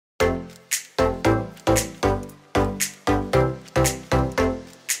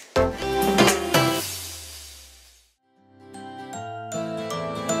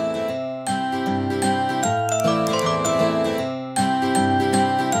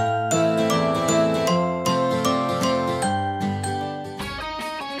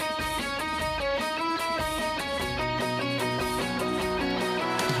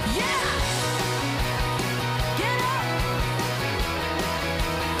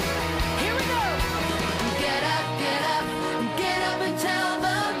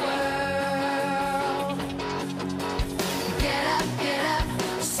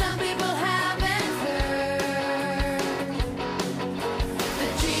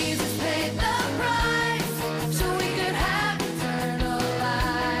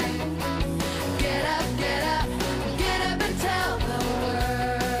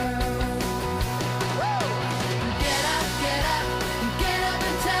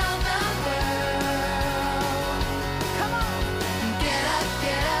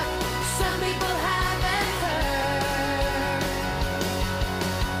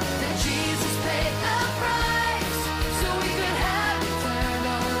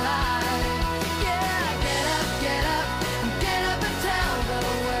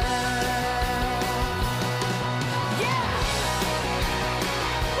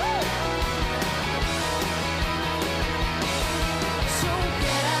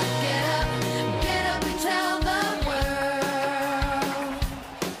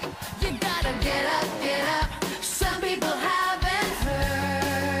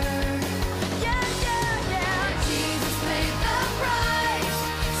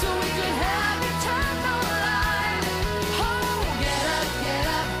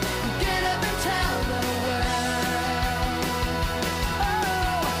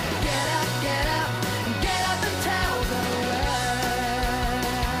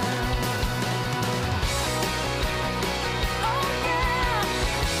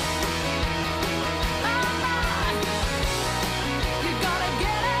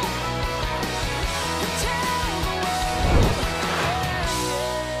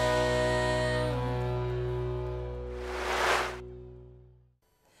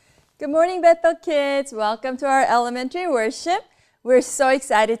Good morning, Bethel kids. Welcome to our elementary worship. We're so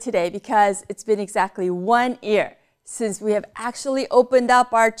excited today because it's been exactly 1 year since we have actually opened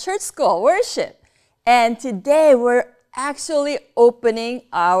up our church school worship. And today we're actually opening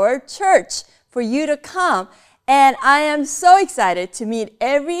our church for you to come. And I am so excited to meet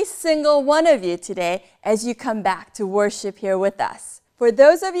every single one of you today as you come back to worship here with us. For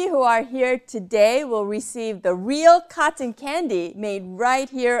those of you who are here today will receive the real cotton candy made right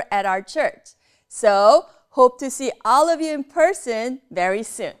here at our church. So, hope to see all of you in person very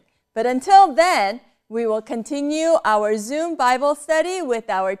soon. But until then, we will continue our Zoom Bible study with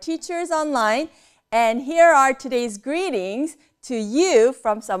our teachers online. And here are today's greetings to you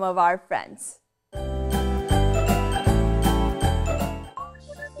from some of our friends.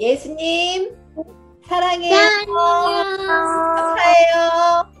 예수님 사랑해요. 감사해요.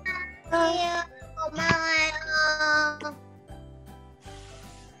 고마워요.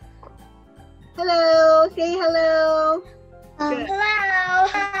 Hello, say hello. Hello.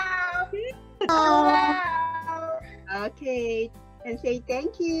 Okay, and say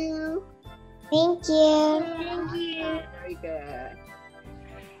thank you. Thank you. Very good.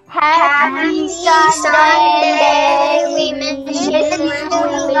 Happy Sunday. We miss you. We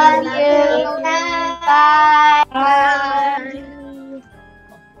love you. Bye.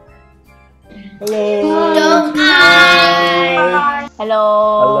 Hello. Bye. Hello.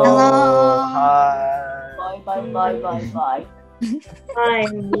 Hi. Bye.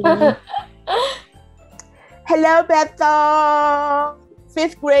 Hello, Bethel.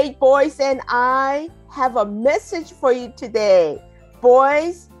 5th grade boys and I have a message for you today.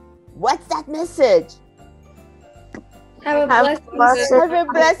 Boys, what's that message? Have a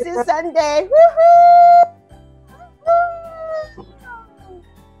blessed Sunday. Woohoo!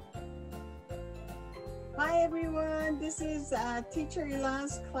 Hi everyone, this is Teacher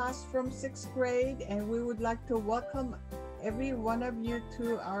Ilan's class from 6th grade, and we would like to welcome every one of you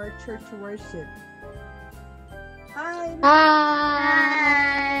to our church worship. Hi. Bye.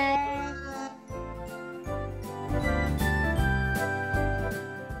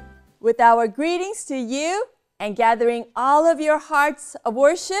 With our greetings to you and gathering all of your hearts of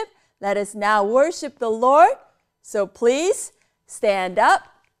worship, let us now worship the Lord. So please stand up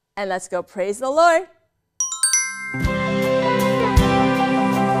and let's go praise the Lord.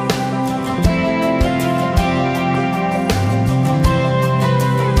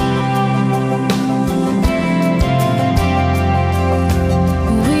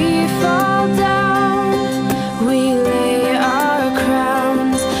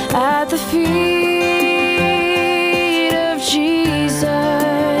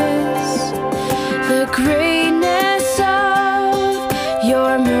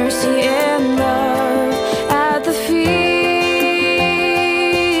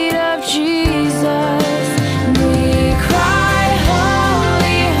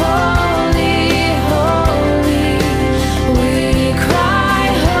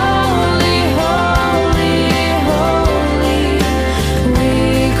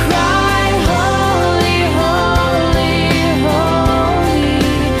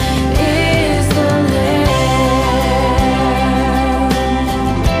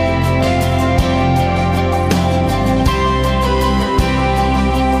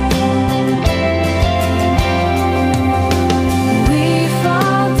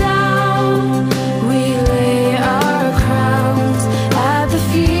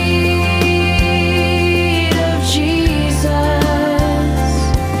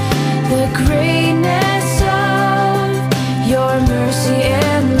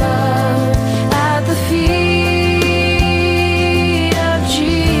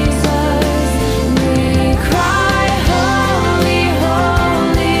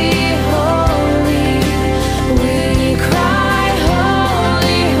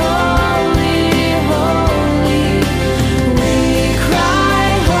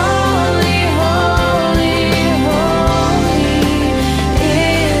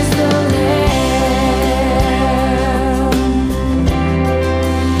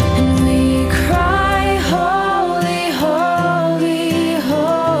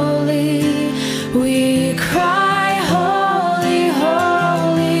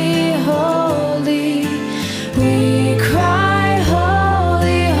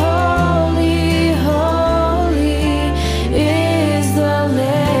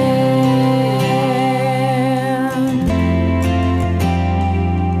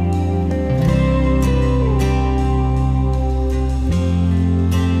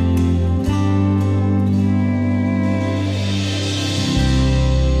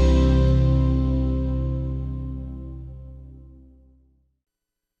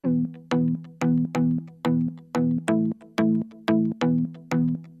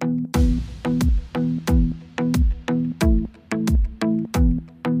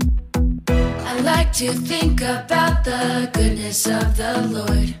 like to think about the goodness of the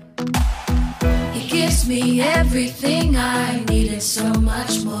Lord. He gives me everything I need and so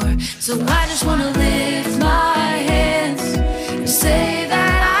much more. So I just want to lift my hands and say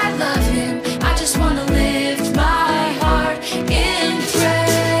that I love Him. I just want to lift my heart in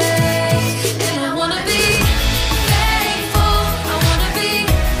praise. And I want to be thankful. I want to be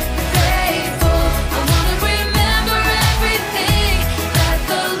faithful. I want to remember everything that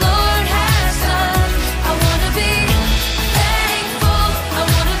the Lord has done. I want to be thankful. I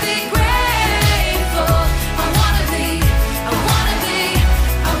want to be grateful. I want to be, I want to be,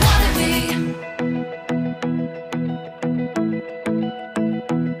 I want to be.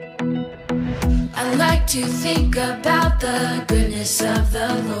 I like to think about the goodness of the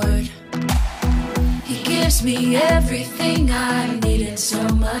Lord. He gives me everything I need and so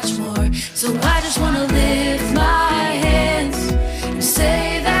much more. So I just want to lift my hands and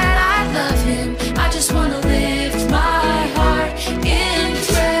say that I love Him. I just want to lift my heart in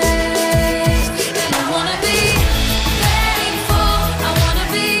praise. And I want to be thankful. I want to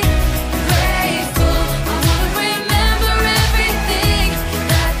be grateful. I want to remember everything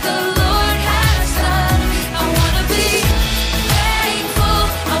that the Lord has done. I want to be thankful.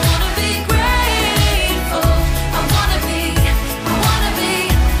 I want to be grateful. I want to be, I want to be,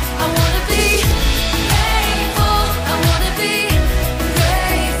 I want to be thankful. I want to be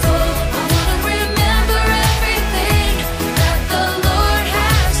grateful. I want to remember everything that the Lord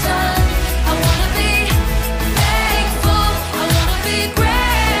has done. I want to be thankful. I want to be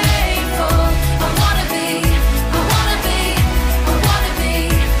grateful. I want to be, I want to be, I want to be,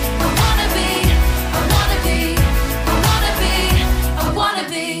 I want to be, I want to be, I want to be, I want to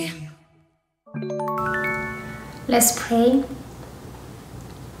be. Let's pray.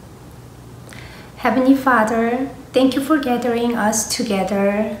 Heavenly Father, thank you for gathering us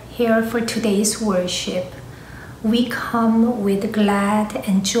together here for today's worship. We come with a glad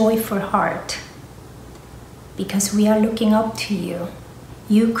and joyful heart because we are looking up to you.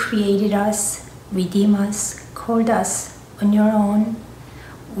 You created us, redeemed us, called us on your own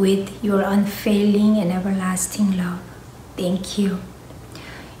with your unfailing and everlasting love. Thank you.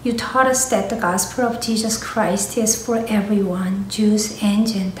 You taught us that the gospel of Jesus Christ is for everyone, Jews and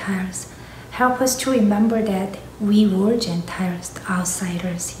Gentiles. Help us to remember that we were Gentiles,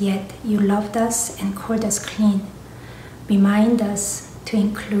 outsiders, yet you loved us and called us clean. Remind us to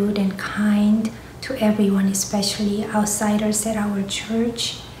include and kind to everyone, especially outsiders at our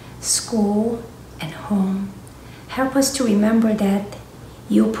church, school, and home. Help us to remember that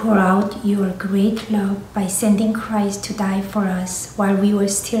you pour out your great love by sending Christ to die for us while we were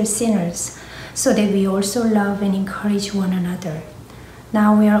still sinners, so that we also love and encourage one another.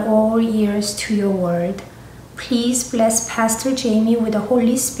 Now we are all ears to your word. Please bless Pastor Jamie with the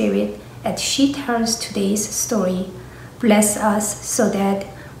Holy Spirit as she tells today's story. Bless us so that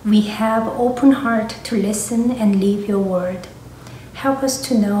we have open heart to listen and live your word. Help us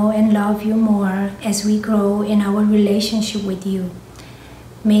to know and love you more as we grow in our relationship with you.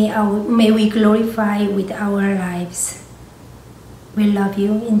 May we glorify with our lives. We love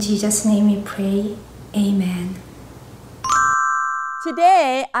you. In Jesus' name we pray. Amen.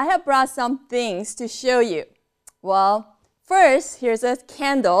 Today, I have brought some things to show you. Well, first, here's a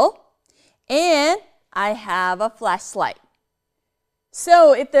candle, and I have a flashlight.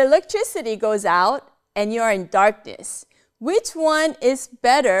 So if the electricity goes out and you're in darkness, which one is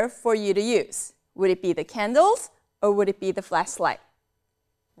better for you to use? Would it be the candles or would it be the flashlight?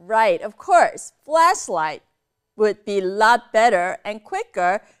 Right, of course, flashlight would be a lot better and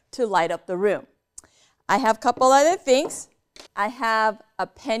quicker to light up the room. I have a couple other things. I have a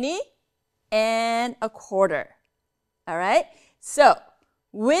penny and a quarter. All right, so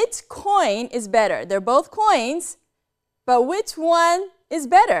which coin is better? They're both coins, but which one is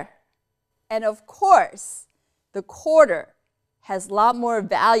better? And of course, the quarter has a lot more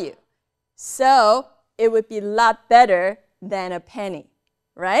value. So it would be a lot better than a penny,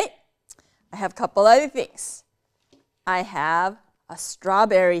 right? I have a couple other things. I have a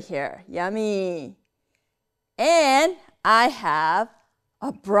strawberry here, yummy. And I have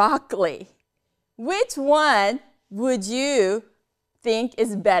a broccoli. Which one would you think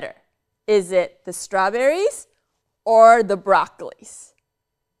is better? Is it the strawberries or the broccolis?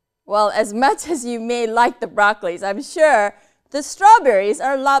 Well, as much as you may like the broccolis, I'm sure the strawberries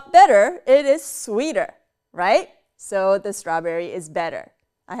are a lot better. It is sweeter, right? So the strawberry is better.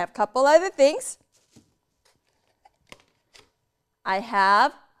 I have a couple other things. I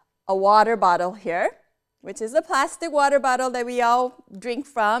have a water bottle here, which is a plastic water bottle that we all drink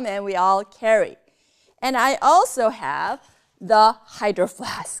from and we all carry. And I also have the hydro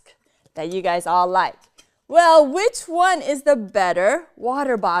flask. that you guys all like. Well, which one is the better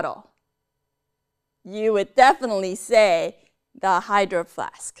water bottle? You would definitely say the Hydro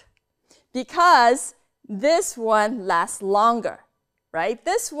Flask, because this one lasts longer, right?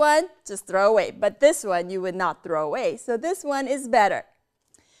 This one, just throw away, but this one you would not throw away. So this one is better.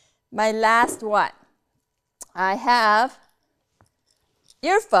 My last one. I have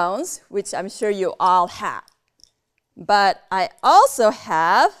earphones, which I'm sure you all have. But I also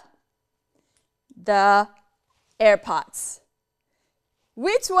have the AirPods.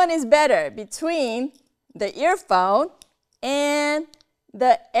 Which one is better between the earphone and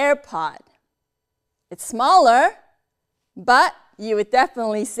the AirPod? It's smaller, but you would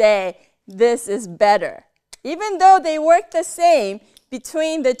definitely say this is better. Even though they work the same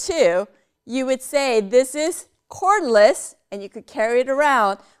between the two, you would say this is cordless and you could carry it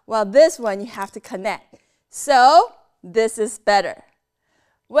around, while this one you have to connect. So this is better.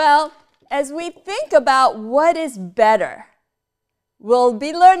 Well, as we think about what is better, we'll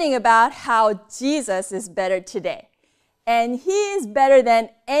be learning about how Jesus is better today. And he is better than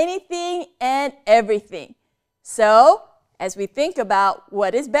anything and everything. So, as we think about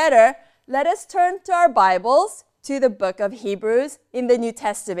what is better, let us turn to our Bibles to the book of Hebrews in the New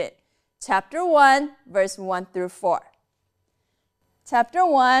Testament, chapter 1, verse 1 through 4. Chapter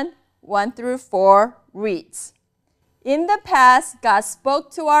 1, 1 through 4 reads, "In the past, God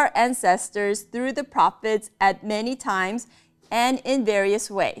spoke to our ancestors through the prophets at many times and in various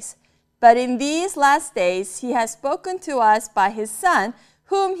ways. But in these last days, he has spoken to us by his Son,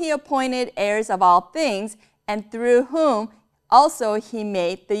 whom he appointed heirs of all things, and through whom also he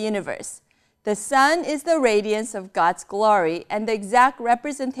made the universe. The Son is the radiance of God's glory and the exact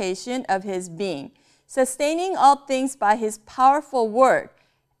representation of his being, sustaining all things by his powerful word.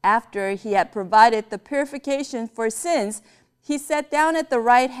 After he had provided the purification for sins, he sat down at the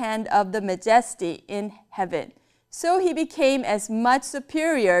right hand of the Majesty in heaven. So he became as much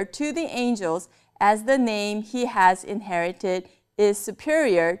superior to the angels as the name he has inherited is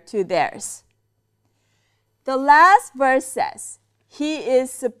superior to theirs." The last verse says, he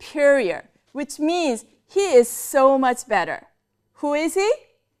is superior, which means he is so much better. Who is he?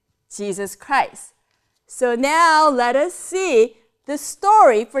 Jesus Christ. So now let us see the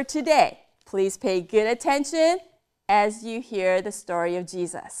story for today. Please pay good attention as you hear the story of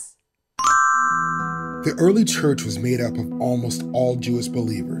Jesus. The early church was made up of almost all Jewish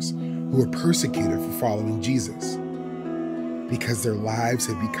believers who were persecuted for following Jesus. Because their lives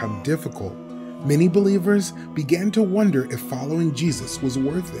had become difficult, many believers began to wonder if following Jesus was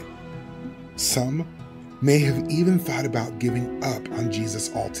worth it. Some may have even thought about giving up on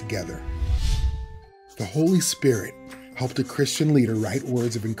Jesus altogether. The Holy Spirit helped a Christian leader write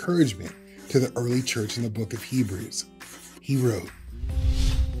words of encouragement to the early church in the book of Hebrews. He wrote,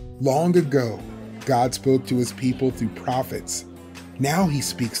 "Long ago, God spoke to his people through prophets. Now he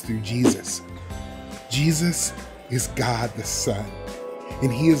speaks through Jesus. Jesus is God the Son,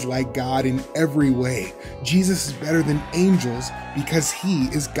 and he is like God in every way. Jesus is better than angels because he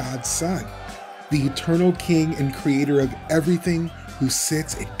is God's Son, the eternal King and creator of everything, who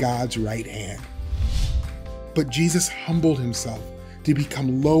sits at God's right hand. But Jesus humbled himself to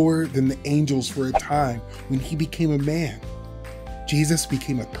become lower than the angels for a time when he became a man. Jesus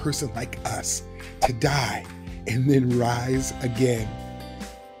became a person like us to die and then rise again.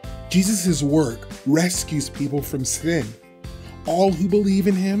 Jesus' work rescues people from sin. All who believe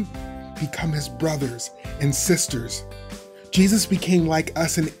in him become his brothers and sisters. Jesus became like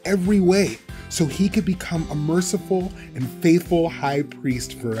us in every way so he could become a merciful and faithful high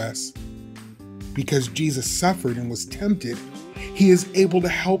priest for us. Because Jesus suffered and was tempted, he is able to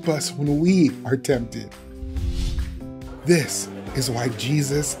help us when we are tempted. This is why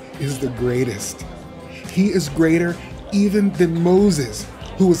Jesus is the greatest. He is greater even than Moses,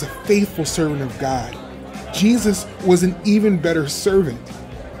 who was a faithful servant of God. Jesus was an even better servant.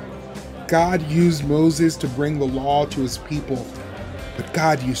 God used Moses to bring the law to his people, but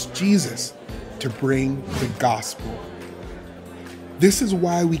God used Jesus to bring the gospel. This is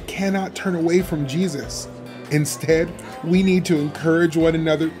why we cannot turn away from Jesus. Instead, we need to encourage one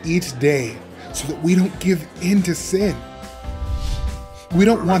another each day so that we don't give in to sin. We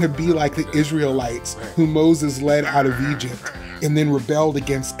don't want to be like the Israelites who Moses led out of Egypt and then rebelled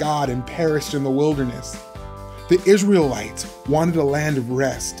against God and perished in the wilderness. The Israelites wanted a land of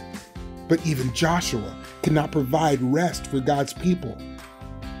rest, but even Joshua could not provide rest for God's people.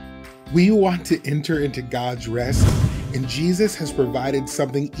 We want to enter into God's rest, and Jesus has provided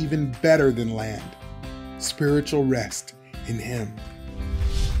something even better than land: spiritual rest in him.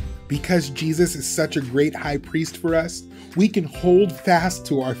 Because Jesus is such a great high priest for us, we can hold fast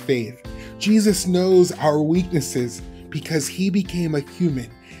to our faith. Jesus knows our weaknesses because he became a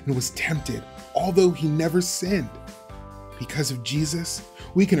human and was tempted, although he never sinned. Because of Jesus,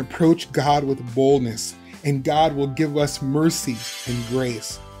 we can approach God with boldness, and God will give us mercy and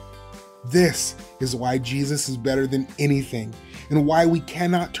grace. This is why Jesus is better than anything, and why we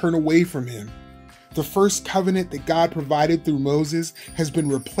cannot turn away from him. The first covenant that God provided through Moses has been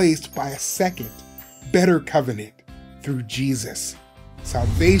replaced by a second, better covenant through Jesus.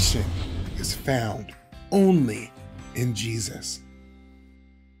 Salvation is found only in Jesus.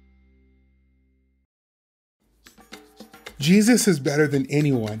 Jesus is better than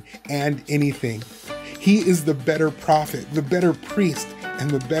anyone and anything. He is the better prophet, the better priest,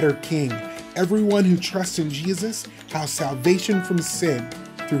 and the better king. Everyone who trusts in Jesus has salvation from sin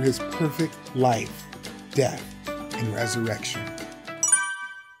through his perfect life, death, and resurrection.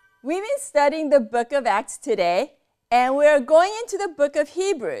 We've been studying the book of Acts today, and we're going into the book of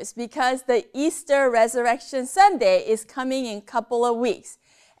Hebrews because the Easter Resurrection Sunday is coming in a couple of weeks.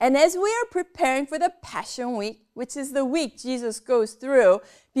 And as we are preparing for the Passion Week, which is the week Jesus goes through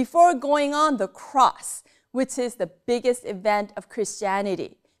before going on the cross, which is the biggest event of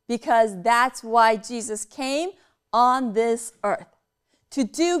Christianity, because that's why Jesus came on this earth, to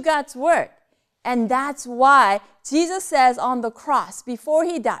do God's work. And that's why Jesus says on the cross, before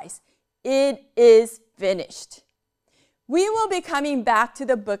he dies, it is finished. We will be coming back to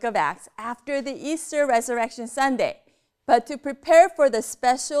the book of Acts after the Easter Resurrection Sunday. But to prepare for the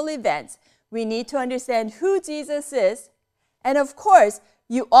special events, we need to understand who Jesus is. And of course,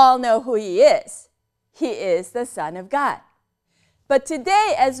 you all know who he is. He is the Son of God. But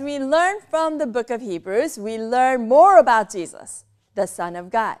today, as we learn from the book of Hebrews, we learn more about Jesus, the Son of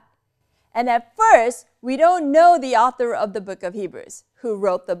God. And at first, we don't know the author of the book of Hebrews, who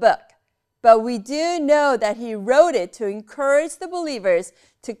wrote the book. But we do know that he wrote it to encourage the believers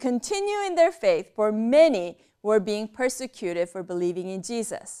to continue in their faith, for many were being persecuted for believing in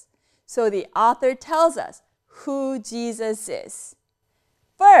Jesus. So the author tells us who Jesus is.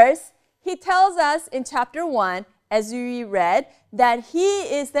 First, he tells us in chapter 1, as we read, that he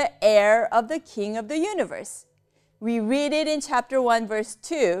is the heir of the King of the universe. We read it in chapter 1, verse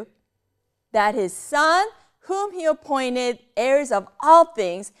 2, that his Son, whom he appointed heirs of all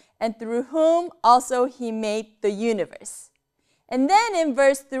things, and through whom also he made the universe. And then in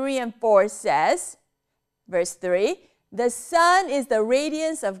verse 3 and 4 says, verse 3, the Son is the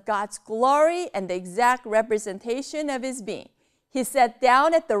radiance of God's glory and the exact representation of his being. He sat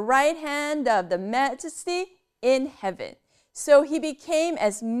down at the right hand of the Majesty in heaven. So he became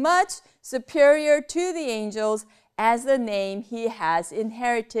as much superior to the angels as the name he has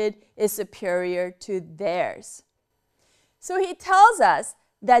inherited is superior to theirs. So he tells us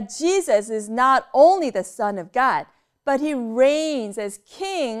that Jesus is not only the Son of God, but he reigns as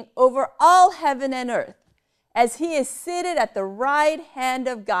king over all heaven and earth, as he is seated at the right hand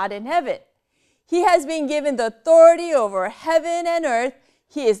of God in heaven. He has been given the authority over heaven and earth.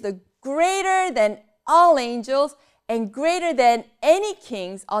 He is the greater than all angels and greater than any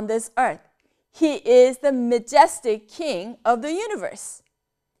kings on this earth. He is the majestic king of the universe.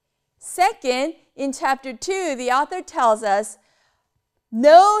 Second, in chapter 2, the author tells us,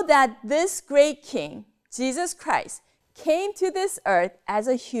 know that this great king, Jesus Christ, came to this earth as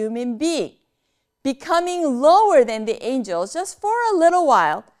a human being, becoming lower than the angels just for a little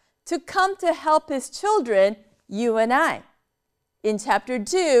while to come to help his children, you and I. In chapter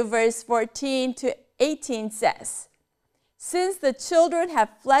 2, verse 14 to 18 says, since the children have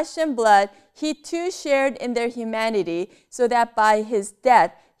flesh and blood, he too shared in their humanity, so that by his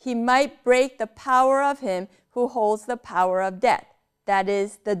death he might break the power of him who holds the power of death, that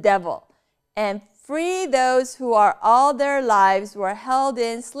is, the devil, and free those who are all their lives were held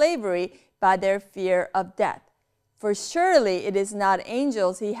in slavery by their fear of death. For surely it is not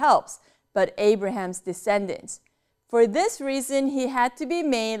angels he helps, but Abraham's descendants. For this reason he had to be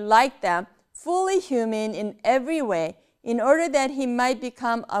made like them, fully human in every way, in order that he might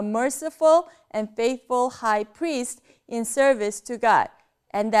become a merciful and faithful high priest in service to God,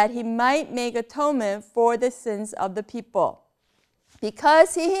 and that he might make atonement for the sins of the people.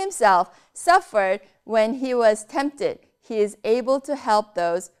 Because he himself suffered when he was tempted, he is able to help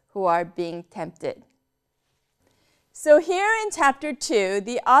those who are being tempted. So here in chapter 2,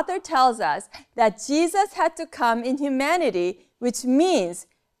 the author tells us that Jesus had to come in humanity, which means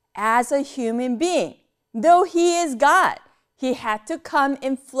as a human being. Though he is God, he had to come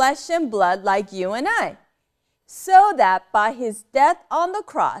in flesh and blood like you and I, so that by his death on the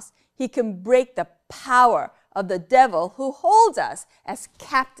cross, he can break the power of the devil who holds us as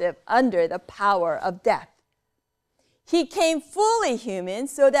captive under the power of death. He came fully human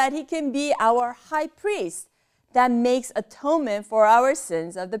so that he can be our high priest that makes atonement for our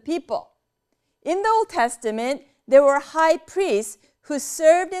sins of the people. In the Old Testament, there were high priests who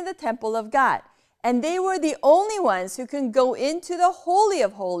served in the temple of God, and they were the only ones who can go into the Holy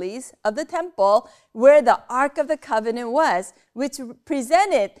of Holies of the temple where the Ark of the Covenant was, which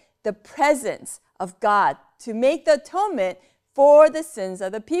presented the presence of God to make the atonement for the sins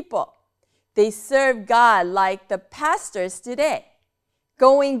of the people. They serve God like the pastors today,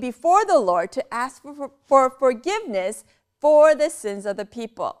 going before the Lord to ask for forgiveness for the sins of the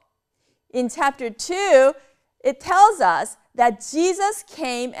people. In chapter 2, it tells us that Jesus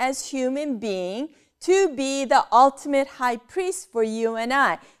came as human being to be the ultimate high priest for you and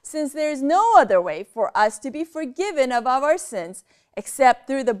I, since there is no other way for us to be forgiven of our sins except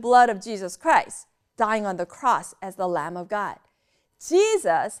through the blood of Jesus Christ, dying on the cross as the Lamb of God.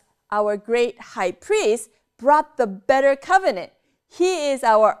 Jesus, our great high priest, brought the better covenant. He is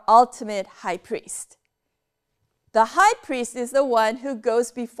our ultimate high priest. The high priest is the one who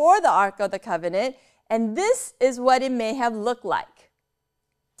goes before the Ark of the Covenant, and this is what it may have looked like.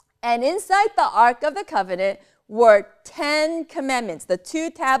 And inside the Ark of the Covenant were 10 commandments, the 2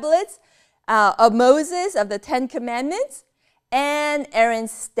 tablets of Moses of the 10 commandments, and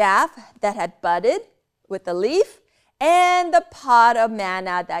Aaron's staff that had budded with the leaf, and the pot of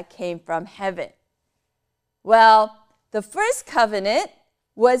manna that came from heaven. Well, the first covenant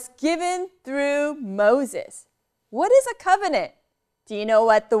was given through Moses. What is a covenant? Do you know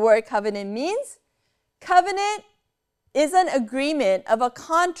what the word covenant means? Covenant is an agreement of a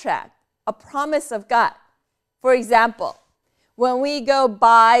contract, a promise of God. For example, when we go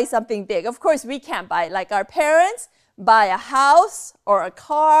buy something big, of course we can't buy it. Like our parents buy a house or a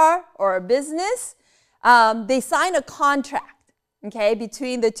car or a business, they sign a contract, okay,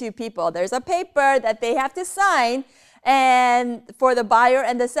 between the 2 people. There's a paper that they have to sign and for the buyer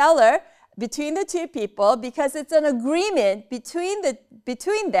and the seller between the 2 people, because it's an agreement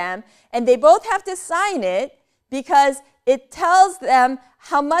between them, and they both have to sign it because it tells them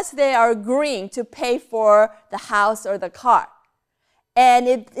how much they are agreeing to pay for the house or the car. And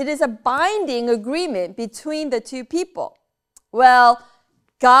it is a binding agreement between the 2 people. Well,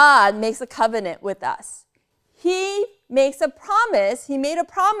 God makes a covenant with us. He makes a promise. He made a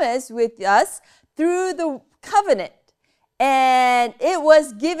promise with us through the covenant. And it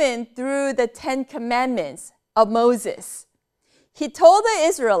was given through the 10 commandments of Moses. He told the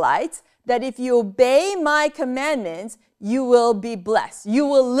Israelites that if you obey my commandments, you will be blessed. You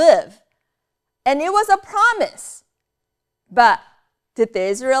will live. And it was a promise. But did the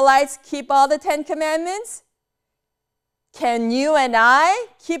Israelites keep all the 10 commandments? Can you and I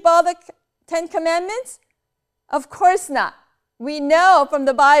keep all the 10 commandments? Of course not. We know from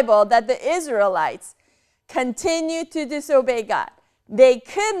the Bible that the Israelites continued to disobey God. They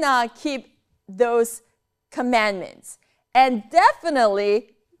could not keep those commandments. And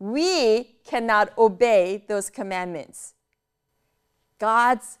definitely, we cannot obey those commandments.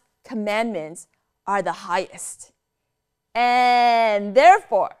 God's commandments are the highest. And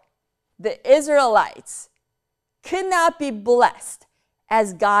therefore, the Israelites could not be blessed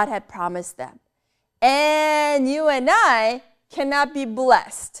as God had promised them. And you and I cannot be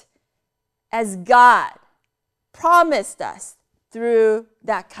blessed as God promised us through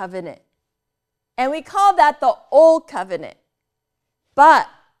that covenant. And we call that the Old Covenant. But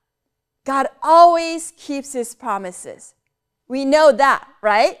God always keeps his promises. We know that,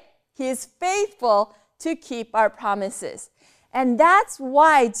 right? He is faithful to keep our promises. And that's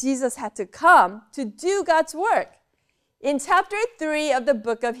why Jesus had to come to do God's work. In chapter 3 of the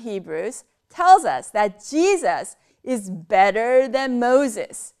book of Hebrews, tells us that Jesus is better than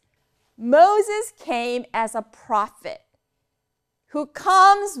Moses. Moses came as a prophet who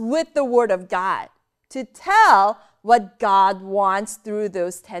comes with the word of God to tell what God wants through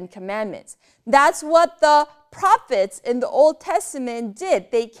those 10 commandments. That's what the prophets in the Old Testament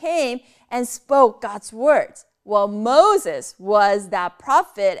did. They came and spoke God's words. Well, Moses was that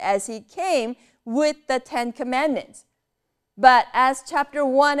prophet as he came with the 10 commandments. But as chapter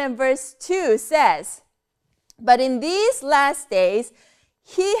 1 and verse 2 says, but in these last days,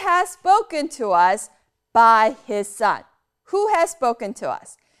 he has spoken to us by his Son. Who has spoken to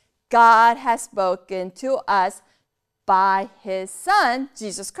us? God has spoken to us by his Son,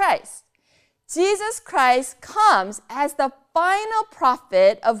 Jesus Christ. Jesus Christ comes as the final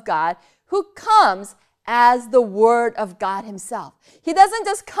prophet of God who comes as the Word of God himself. He doesn't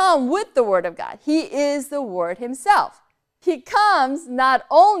just come with the Word of God. He is the Word himself. He comes not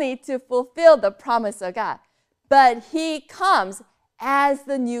only to fulfill the promise of God, but he comes as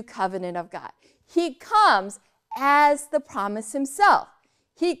the new covenant of God. He comes as the promise himself.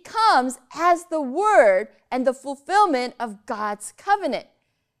 He comes as the word and the fulfillment of God's covenant.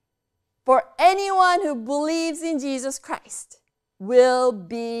 For anyone who believes in Jesus Christ will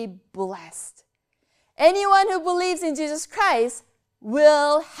be blessed. Anyone who believes in Jesus Christ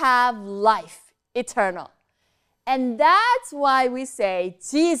will have life eternal. And that's why we say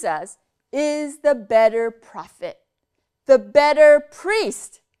Jesus is the better prophet, the better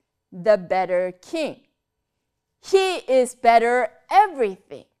priest, the better king. He is better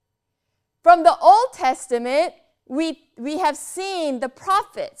everything. From the Old Testament, we have seen the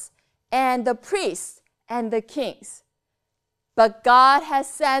prophets and the priests and the kings. But God has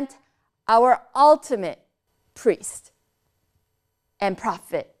sent our ultimate priest and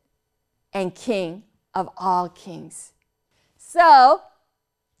prophet and king of all kings. So,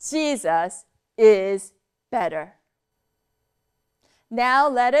 Jesus is better. Now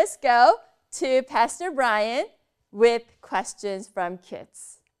let us go to Pastor Brian with questions from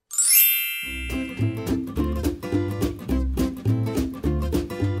kids.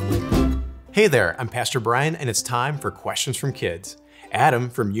 Hey there, I'm Pastor Brian, and it's time for questions from kids. Adam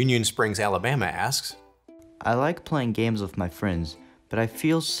from Union Springs, Alabama asks, I like playing games with my friends, but I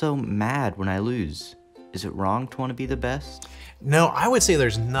feel so mad when I lose. Is it wrong to want to be the best? No, I would say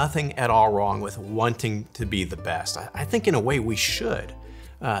there's nothing at all wrong with wanting to be the best. I think in a way we should.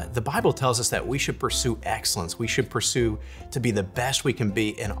 The Bible tells us that we should pursue excellence. We should pursue to be the best we can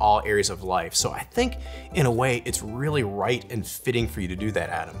be in all areas of life. So I think in a way it's really right and fitting for you to do that,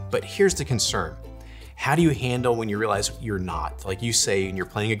 Adam. But here's the concern. How do you handle when you realize you're not? Like you say, and you're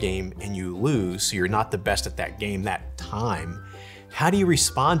playing a game and you lose, so you're not the best at that game that time. How do you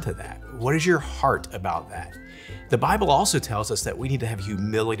respond to that? What is your heart about that? The Bible also tells us that we need to have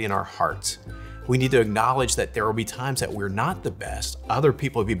humility in our hearts. We need to acknowledge that there will be times that we're not the best, other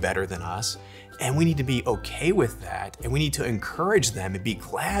people will be better than us, and we need to be okay with that, and we need to encourage them and be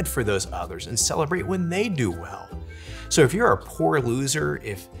glad for those others and celebrate when they do well. So if you're a poor loser,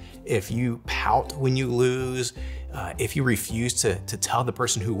 if you pout when you lose, if you refuse to tell the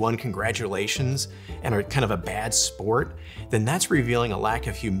person who won congratulations and are kind of a bad sport, then that's revealing a lack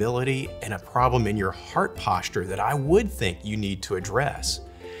of humility and a problem in your heart posture that I would think you need to address.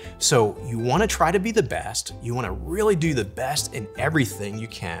 So you want to try to be the best, you want to really do the best in everything you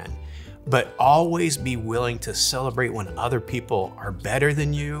can, but always be willing to celebrate when other people are better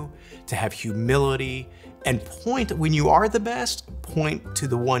than you, to have humility, and point, when you are the best, point to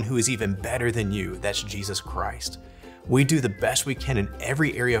the one who is even better than you. That's Jesus Christ. We do the best we can in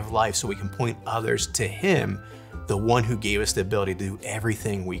every area of life so we can point others to Him, the one who gave us the ability to do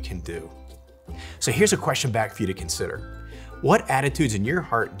everything we can do. So here's a question back for you to consider. What attitudes in your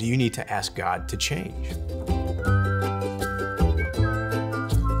heart do you need to ask God to change?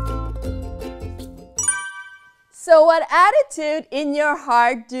 So what attitude in your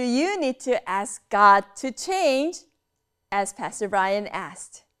heart do you need to ask God to change, as Pastor Brian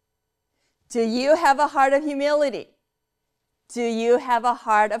asked? Do you have a heart of humility? Do you have a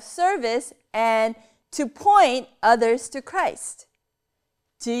heart of service and to point others to Christ?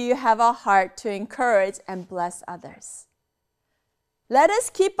 Do you have a heart to encourage and bless others? Let us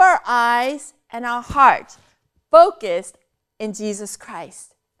keep our eyes and our heart focused in Jesus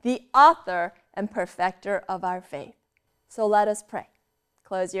Christ, the author and perfecter of our faith. So let us pray.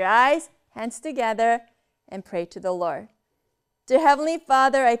 Close your eyes, hands together, and pray to the Lord. Dear Heavenly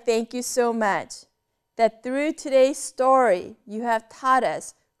Father, I thank you so much that through today's story, you have taught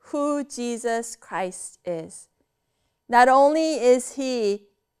us who Jesus Christ is. Not only is He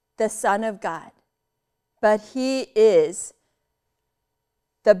the Son of God, but He is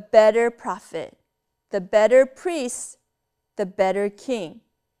the better prophet, the better priest, the better king,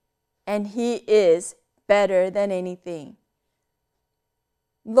 and He is better than anything.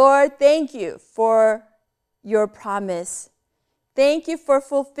 Lord, thank you for your promise. Thank you for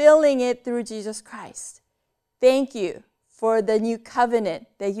fulfilling it through Jesus Christ. Thank you for the new covenant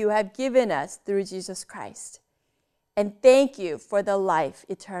that you have given us through Jesus Christ. And thank you for the life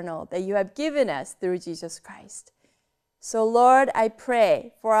eternal that you have given us through Jesus Christ. So Lord, I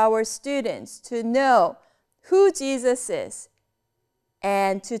pray for our students to know who Jesus is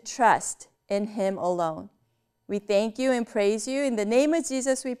and to trust in Him alone. We thank you and praise you. In the name of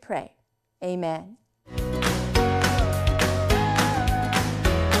Jesus we pray. Amen.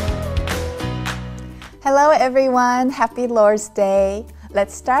 Hello everyone, happy Lord's Day.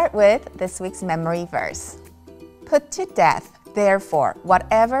 Let's start with this week's memory verse. Put to death, therefore,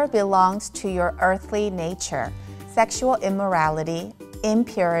 whatever belongs to your earthly nature, sexual immorality,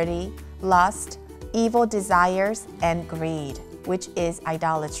 impurity, lust, evil desires, and greed, which is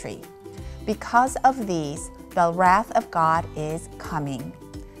idolatry. Because of these, the wrath of God is coming.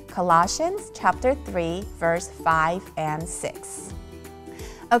 Colossians chapter 3, verse 5 and 6.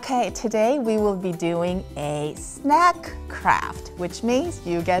 Okay, today we will be doing a snack craft, which means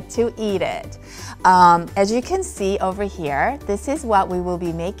you get to eat it. As you can see over here, this is what we will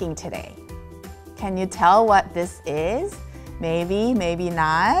be making today. Can you tell what this is? Maybe, maybe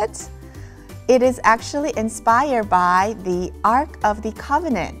not. It is actually inspired by the Ark of the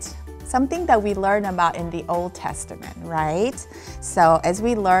Covenant, something that we learn about in the Old Testament, right? So as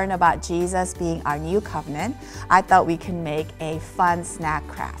we learn about Jesus being our new covenant, I thought we can make a fun snack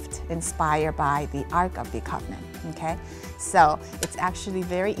craft inspired by the Ark of the Covenant, okay? So it's actually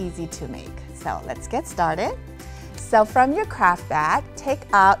very easy to make. So let's get started. So from your craft bag, take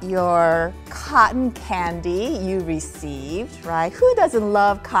out your cotton candy you received, right? Who doesn't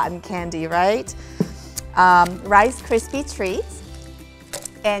love cotton candy, right? Rice Krispie treats.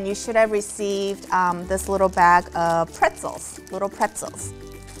 And you should have received this little bag of pretzels, little pretzels.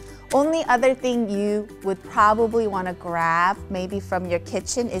 Only other thing you would probably want to grab maybe from your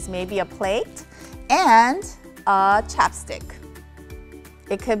kitchen is maybe a plate and a chapstick.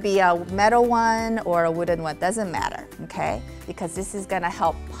 It could be a metal one or a wooden one, doesn't matter, okay? Because this is gonna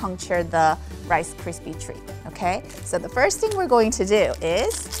help puncture the Rice Krispie treat, okay? So the first thing we're going to do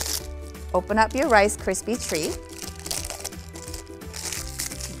is open up your Rice Krispie treat.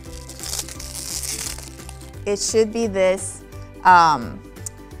 It should be this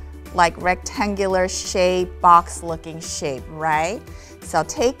like rectangular shape, box looking shape, right? So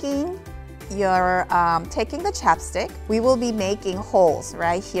taking the chapstick, we will be making holes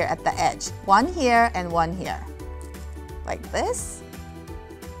right here at the edge. One here and one here, like this.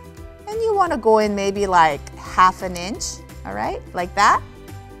 And you want to go in maybe like ½ an inch, all right, like that.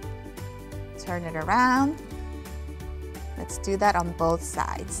 Turn it around. Let's do that on both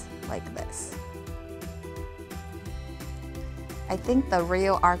sides, like this. I think the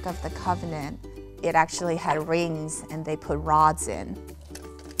real Ark of the Covenant, it actually had rings and they put rods in.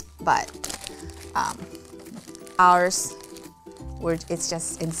 But ours, it's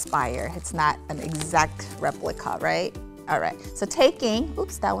just inspired. It's not an exact replica, right? All right, so taking,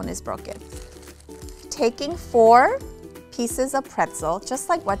 oops, that one is broken. Taking 4 pieces of pretzel, just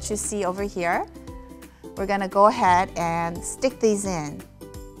like what you see over here, we're gonna go ahead and stick these in,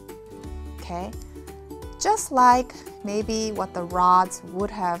 okay? Just like maybe what the rods would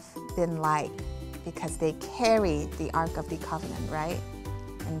have been like, because they carry the Ark of the Covenant, right?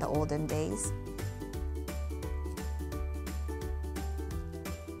 In the olden days.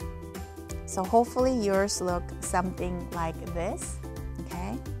 So hopefully yours look something like this,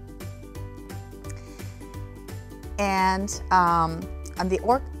 okay? And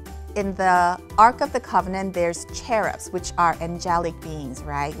in the Ark of the Covenant, there's cherubs, which are angelic beings,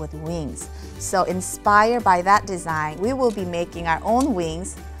 right, with wings. So inspired by that design, we will be making our own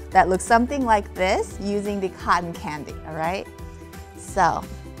wings that look something like this using the cotton candy, all right? So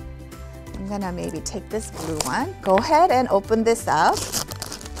I'm gonna maybe take this blue one. Go ahead and open this up.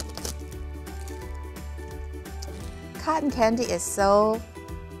 Cotton candy is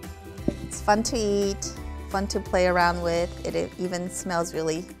it's fun to eat, fun to play around with. It even smells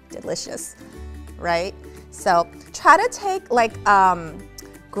really delicious, right? So try to take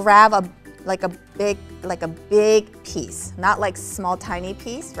grab a big piece, not like small tiny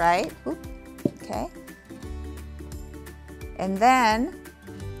piece, right? Oop, okay. And then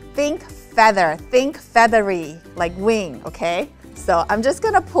think feathery, like wing, okay? So I'm just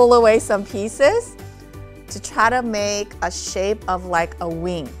gonna pull away some pieces to try to make a shape of like a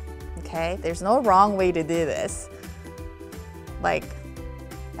wing, okay? There's no wrong way to do this. Like,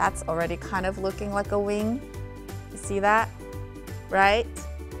 that's already kind of looking like a wing. You see that, right?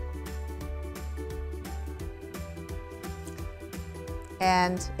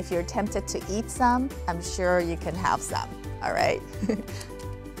 And if you're tempted to eat some, I'm sure you can have some, all right? Okay,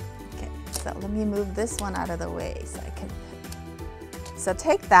 so let me move this one out of the way so I can. So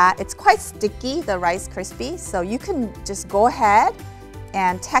take that, it's quite sticky, the Rice Krispie, so you can just go ahead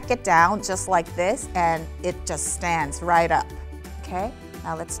and tack it down just like this and it just stands right up, okay?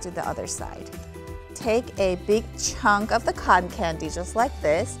 Now let's do the other side. Take a big chunk of the cotton candy just like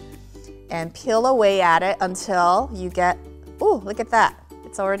this and peel away at it until you get, ooh, look at that.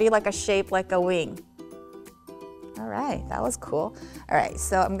 It's already like a shape like a wing. All right, that was cool. All right,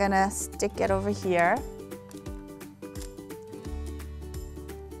 so I'm gonna stick it over here.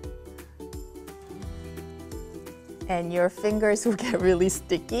 And your fingers will get really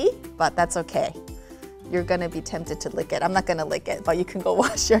sticky, but that's okay. You're gonna be tempted to lick it. I'm not gonna lick it, but you can go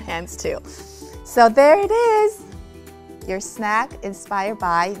wash your hands too. So there it is, your snack inspired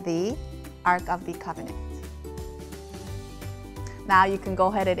by the Ark of the Covenant. Now you can go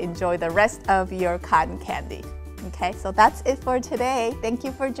ahead and enjoy the rest of your cotton candy. Okay, so that's it for today. Thank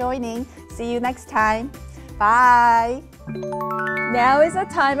you for joining. See you next time. Bye. Now is a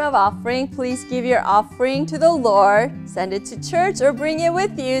time of offering. Please give your offering to the Lord. Send it to church or bring it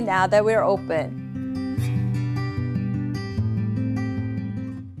with you now that we're open.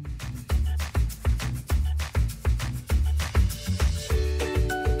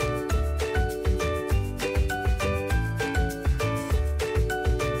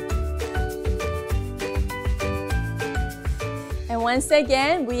 Once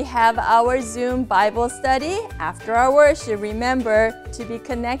again, we have our Zoom Bible study. After our worship, remember to be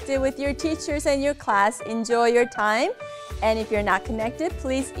connected with your teachers and your class. Enjoy your time. And if you're not connected,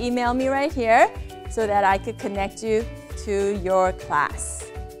 please email me right here so that I could connect you to your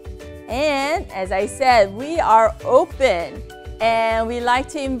class. And as I said, we are open. And we like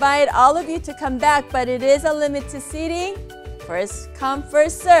to invite all of you to come back, but it is a limit to seating. First come,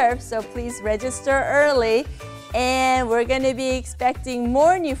 first serve. So please register early. And we're going to be expecting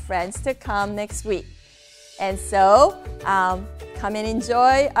more new friends to come next week. And so come and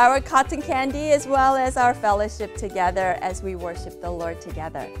enjoy our cotton candy as well as our fellowship together as we worship the Lord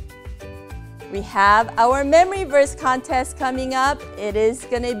together. We have our memory verse contest coming up. It is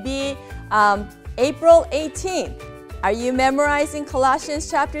going to be April 18th. Are you memorizing Colossians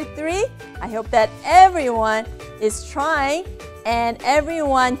chapter 3? I hope that everyone is trying and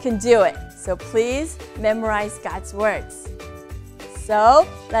everyone can do it. So please memorize God's words. So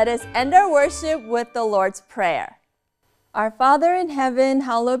let us end our worship with the Lord's Prayer. Our Father in heaven,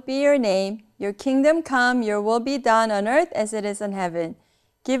 hallowed be your name. Your kingdom come, your will be done on earth as it is in heaven.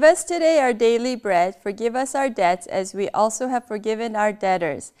 Give us today our daily bread. Forgive us our debts as we also have forgiven our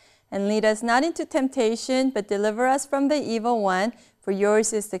debtors. And lead us not into temptation, but deliver us from the evil one. For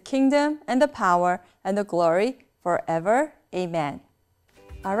yours is the kingdom and the power and the glory forever. Amen.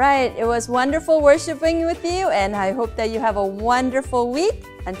 All right, it was wonderful worshiping with you, and I hope that you have a wonderful week.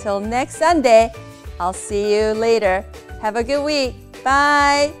 Until next Sunday, I'll see you later. Have a good week.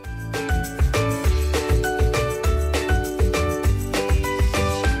 Bye.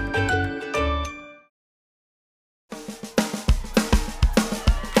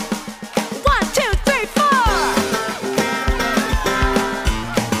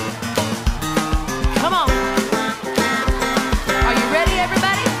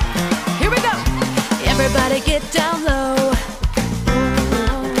 Everybody get down low.